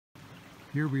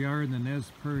Here we are in the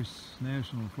Perce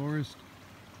National Forest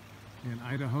in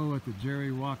Idaho at the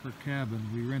Jerry Walker cabin.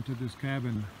 We rented this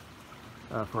cabin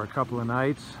for a couple of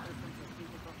nights,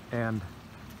 and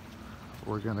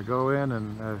we're going to go in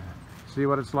and see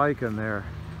what it's like in there.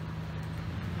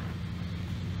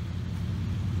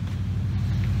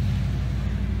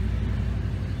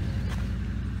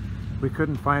 We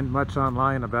couldn't find much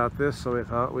online about this, so we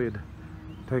thought we'd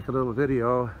take a little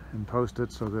video and post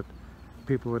it so that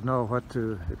people would know what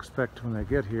to expect when they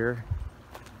get here.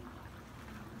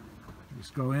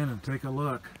 Just go in and take a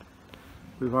look.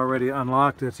 We've already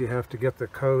unlocked it. You have to get the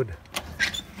code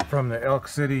from the Elk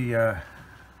City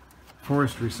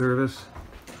Forestry Service.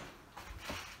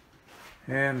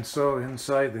 And so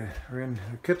inside we're in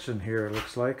the kitchen here, it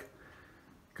looks like.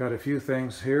 Got a few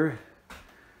things here. A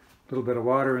little bit of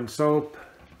water and soap.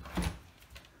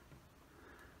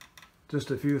 Just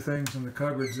a few things in the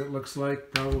cupboards, it looks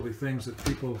like. Probably things that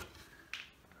people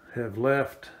have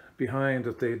left behind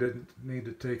that they didn't need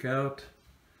to take out.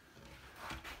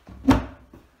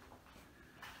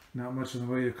 Not much in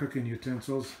the way of cooking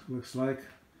utensils, looks like.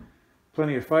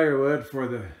 Plenty of firewood for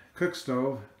the cook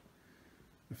stove.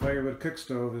 The firewood cook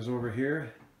stove is over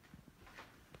here.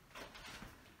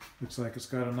 Looks like it's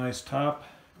got a nice top.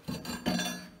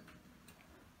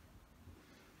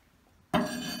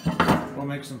 We'll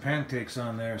make some pancakes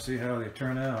on there, see how they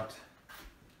turn out.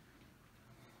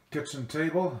 Kitchen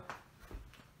table.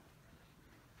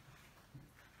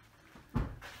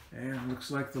 And looks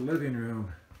like the living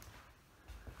room.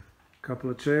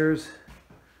 Couple of chairs.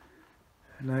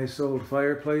 A nice old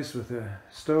fireplace with a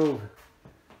stove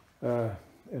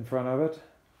in front of it.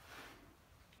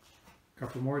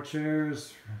 Couple more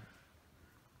chairs.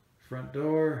 Front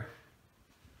door.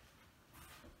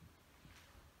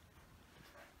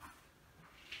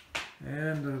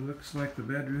 And it looks like the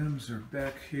bedrooms are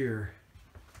back here.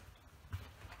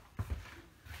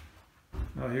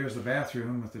 Oh, here's the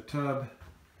bathroom with the tub.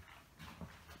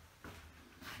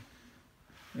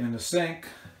 And the sink.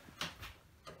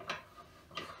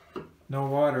 No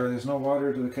water. There's no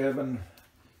water to the cabin.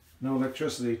 No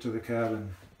electricity to the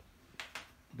cabin.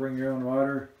 Bring your own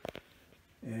water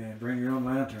and bring your own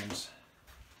lanterns.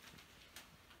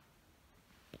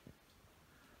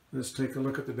 Let's take a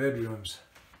look at the bedrooms.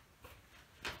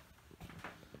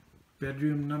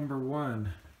 Bedroom number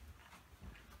 1.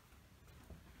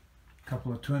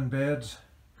 Couple of twin beds.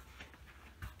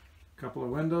 Couple of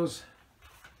windows.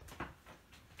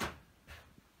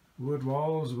 Wood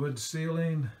walls, wood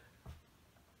ceiling.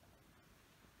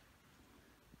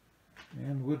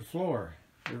 And wood floor.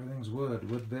 Everything's wood.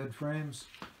 Wood bed frames.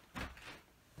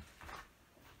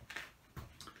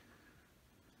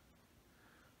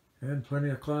 And plenty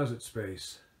of closet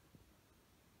space.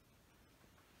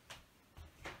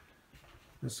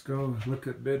 Let's go look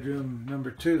at bedroom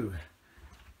number 2.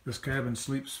 This cabin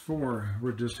sleeps 4.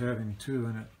 We're just having 2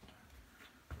 in it.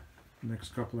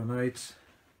 Next couple of nights.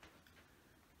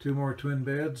 2 more twin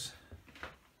beds.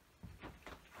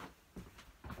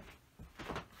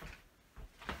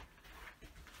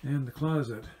 And the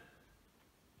closet.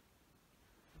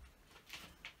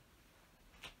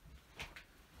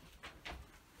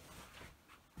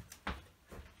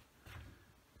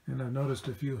 And I've noticed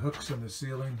a few hooks in the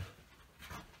ceiling.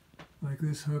 Like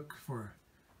this hook for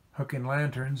hooking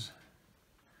lanterns.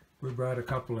 We brought a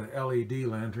couple of LED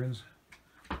lanterns.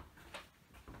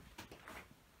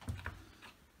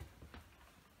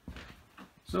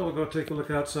 So we'll go take a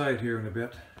look outside here in a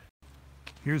bit.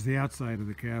 Here's the outside of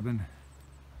the cabin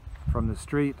from the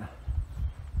street,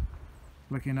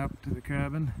 looking up to the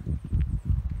cabin.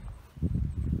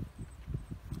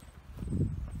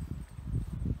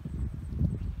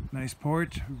 Nice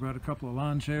porch. We brought a couple of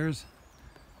lawn chairs.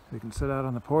 We can sit out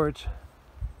on the porch.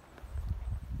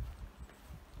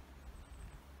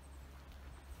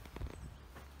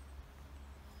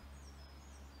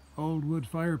 Old wood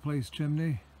fireplace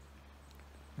chimney,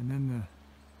 and then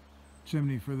the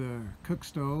chimney for the cook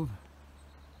stove.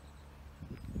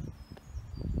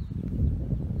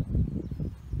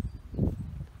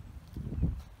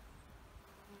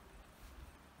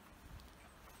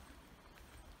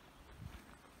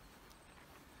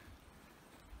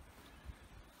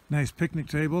 Nice picnic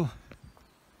table,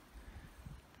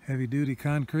 heavy duty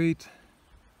concrete.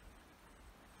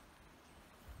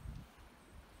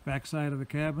 Back side of the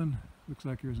cabin, looks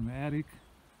like there's an attic.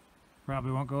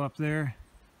 Probably won't go up there.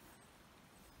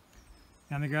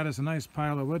 And they got us a nice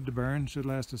pile of wood to burn, should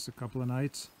last us a couple of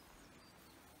nights.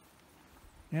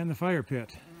 And the fire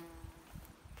pit.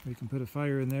 We can put a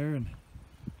fire in there and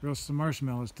roast some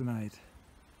marshmallows tonight.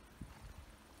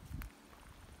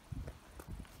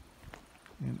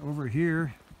 And over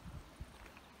here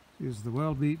is the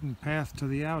well-beaten path to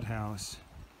the outhouse.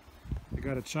 You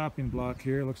got a chopping block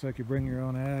here. Looks like you bring your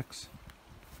own axe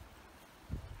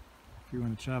if you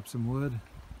want to chop some wood.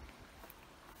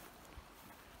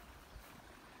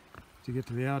 To get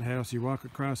to the outhouse, you walk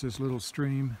across this little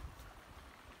stream.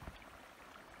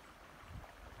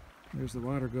 There's the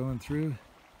water going through.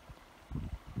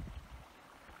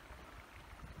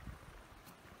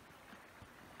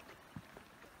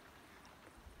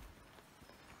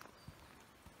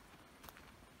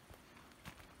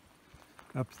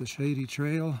 Up the shady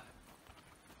trail,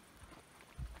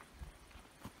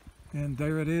 and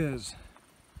there it is.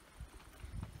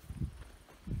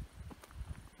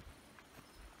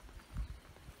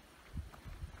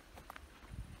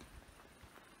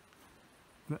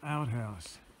 The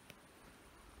outhouse.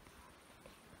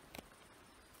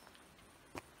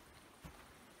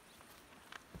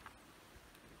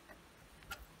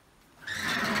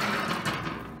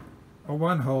 A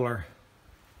one-holer.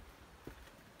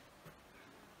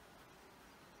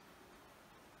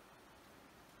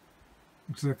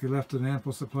 Looks like they left an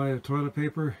ample supply of toilet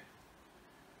paper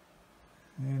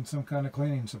and some kind of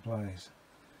cleaning supplies.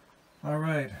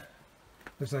 Alright,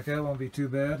 looks like that won't be too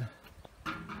bad.